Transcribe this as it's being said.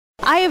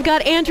I have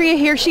got Andrea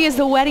here. She is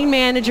the wedding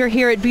manager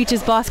here at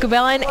Beaches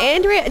Boscobel. And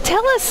Andrea,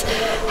 tell us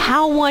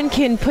how one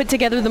can put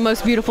together the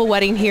most beautiful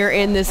wedding here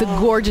in this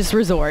gorgeous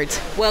resort.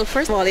 Well,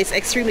 first of all, it's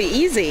extremely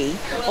easy.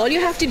 All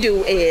you have to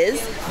do is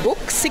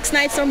book 6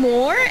 nights or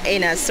more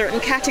in a certain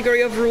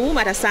category of room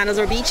at a Sandals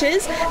or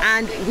Beaches,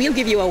 and we'll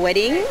give you a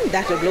wedding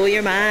that will blow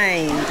your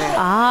mind.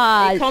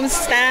 It comes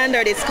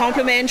standard. It's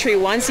complimentary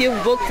once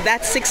you've booked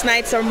that 6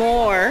 nights or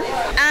more.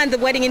 And the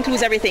wedding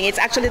includes everything. It's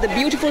actually the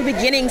beautiful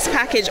beginnings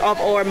package of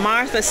our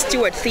Martha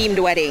Stewart themed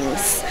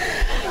weddings.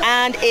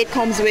 And it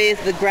comes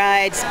with the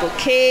bride's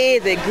bouquet,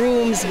 the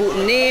groom's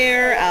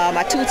boutonniere,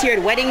 a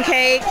 2-tiered wedding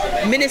cake,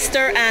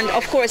 minister, and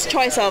of course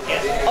choice of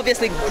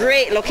obviously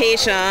great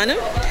location.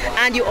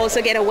 And you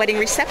also get a wedding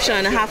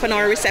reception, a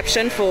half-an-hour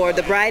reception for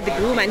the bride, the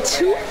groom, and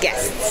 2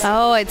 guests.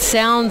 Oh, it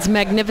sounds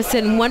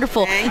magnificent and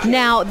wonderful.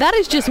 Now, that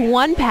is just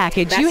one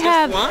package. That's you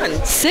have just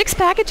one. 6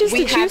 packages to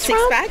choose from? We have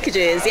 6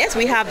 packages. Yes,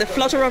 we have the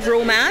Flutter of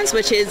Romance,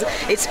 which is,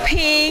 it's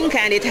pink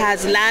and it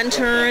has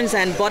lanterns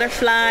and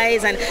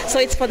butterflies, and so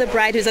it's for the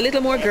bride who's a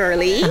little more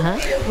girly.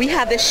 We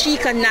have the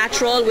Chic and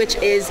Natural, which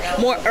is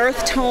more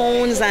earth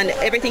tones and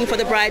everything for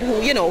the bride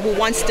who, you know, who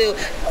wants to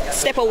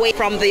step away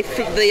from the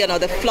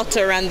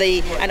flutter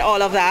and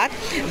all of that.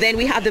 Then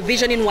we have the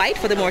Vision in White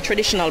for the more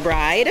traditional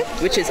bride,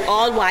 which is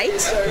all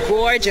white,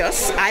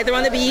 gorgeous, either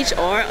on the beach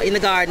or in the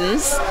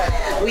gardens.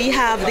 We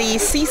have the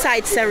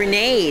Seaside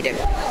Serenade,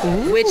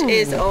 which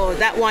is,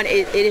 that one,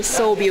 it is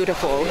so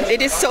beautiful.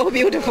 It is so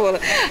beautiful.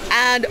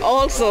 And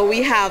also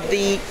we have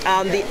the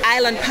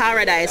Island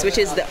Paradise, which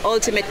is the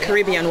ultimate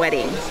Caribbean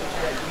wedding.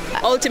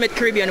 Ultimate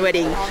Caribbean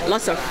wedding.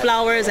 Lots of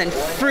flowers and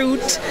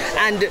fruit,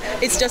 and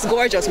it's just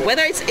gorgeous,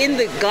 whether it's in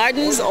the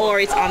gardens or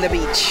it's on the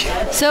beach.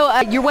 So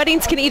your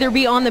weddings can either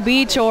be on the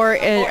beach or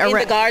in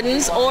the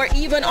gardens, or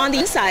even on the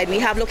inside. We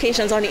have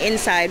locations on the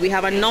inside. We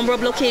have a number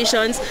of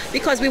locations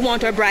because we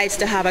want our brides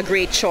to have a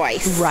great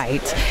choice.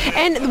 Right.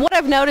 And what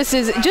I've noticed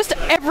is just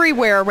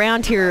everywhere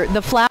around here,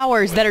 the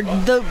flowers that are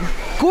the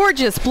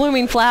gorgeous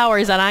blooming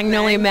flowers, and I can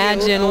only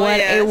imagine what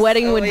a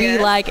wedding would be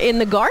like in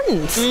the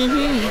gardens.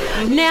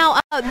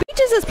 Now,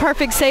 Beaches is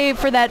perfect, say,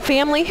 for that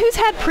family who's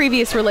had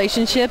previous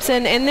relationships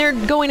and they're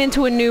going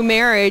into a new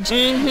marriage.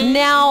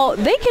 Now,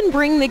 they can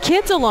bring the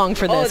kids along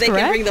for this, they correct?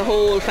 can bring the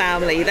whole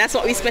family. That's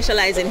what we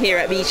specialize in here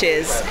at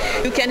Beaches.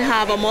 You can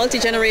have a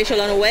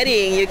multi-generational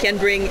wedding. You can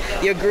bring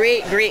your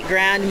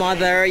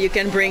great-great-grandmother. You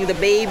can bring the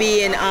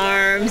baby in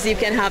arms. You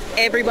can have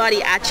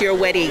everybody at your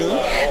wedding.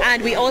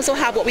 And we also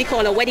have what we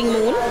call a wedding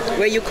moon,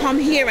 where you come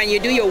here and you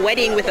do your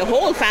wedding with the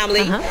whole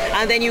family,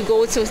 and then you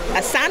go to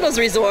a Sandals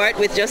resort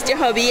with just your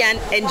hubby and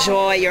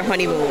enjoy your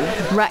honeymoon.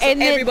 Right. So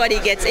and everybody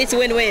gets, it's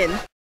win-win.